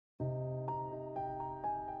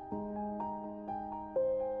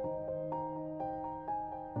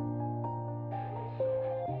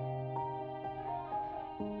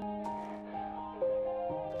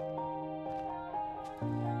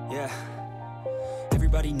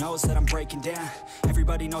Everybody knows that I'm breaking down.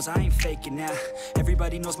 Everybody knows I ain't faking now.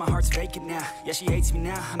 Everybody knows my heart's vacant now. Yeah, she hates me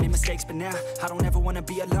now, I made mistakes but now I don't ever wanna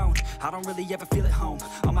be alone. I don't really ever feel at home.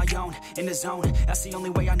 On my own, in the zone, that's the only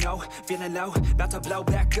way I know. Feeling low, about to blow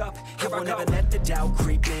back up. I won't ever let the doubt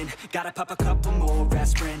creep in. Gotta pop a couple more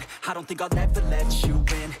aspirin. I don't think I'll ever let you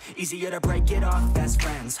in. Easier to break it off as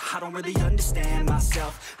friends. I don't really understand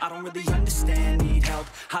myself. I don't really understand, need help.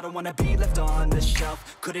 I don't wanna be left on the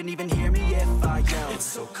shelf. Couldn't even hear me if I yelled. It's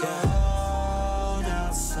so cold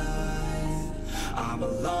outside, I'm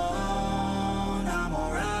alone, I'm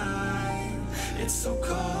alright. It's so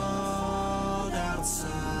cold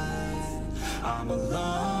outside, I'm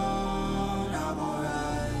alone, I'm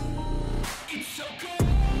alright. It's so cold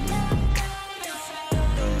outside,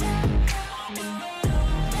 I'm alone,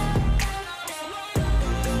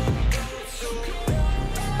 it's so cold outside,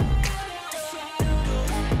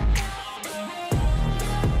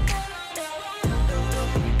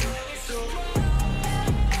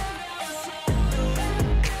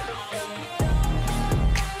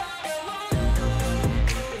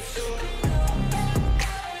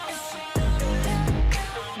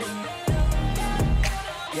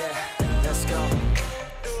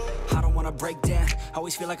 I'm break down,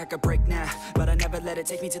 always feel like I could break now, but I never let it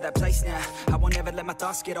take me to that place now. I won't ever let my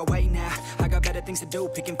thoughts get away now. I got better things to do,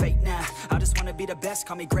 picking fate now. I just wanna be the best,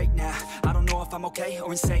 call me great now. I don't know if I'm okay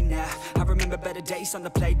or insane now. I remember better days on the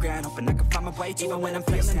playground, hoping I can find my way. Even when I'm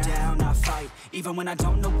feeling down, I fight. Even when I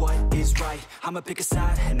don't know what is right, I'ma pick a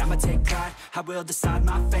side and I'ma take pride. I will decide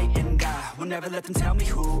my fate and I will never let them tell me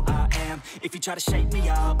who I am. If you try to shake me,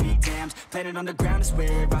 I'll be damned. Planet on the ground is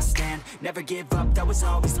where I stand. Never give up, that was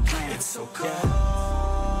always the plan. It's so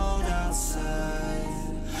cold outside,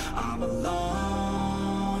 I'm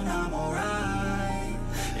alone, I'm alright.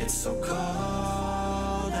 It's so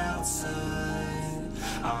cold outside,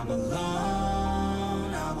 I'm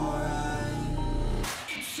alone, I'm alright.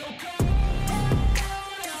 It's so cold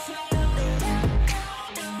outside,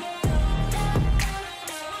 I'm alone,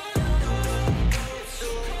 it's so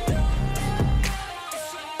cold outside,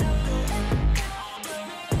 I'm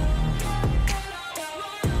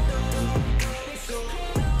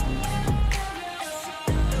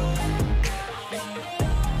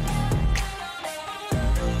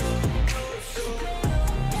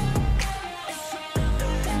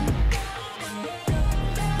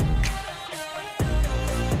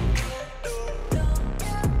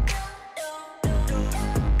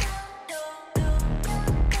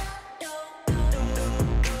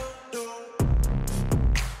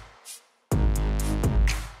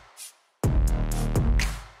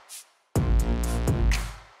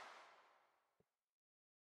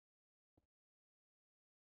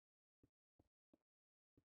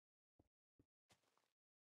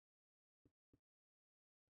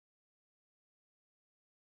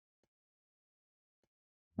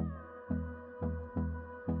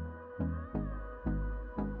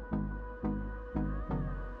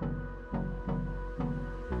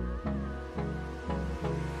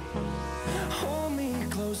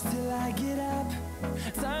close till I get up.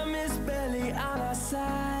 Time is barely on our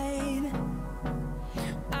side.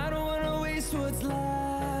 I don't wanna waste what's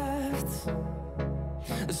left.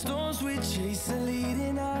 The storms we chase are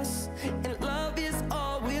leading us, and love is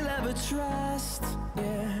all we'll ever trust.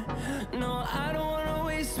 Yeah, no, I don't wanna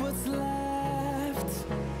waste what's left.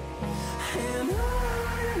 And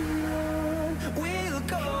on we'll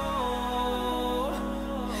go,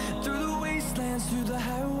 through the wastelands, through the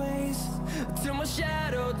highways, till my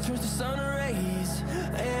shadow turns to sun rays.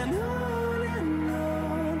 And on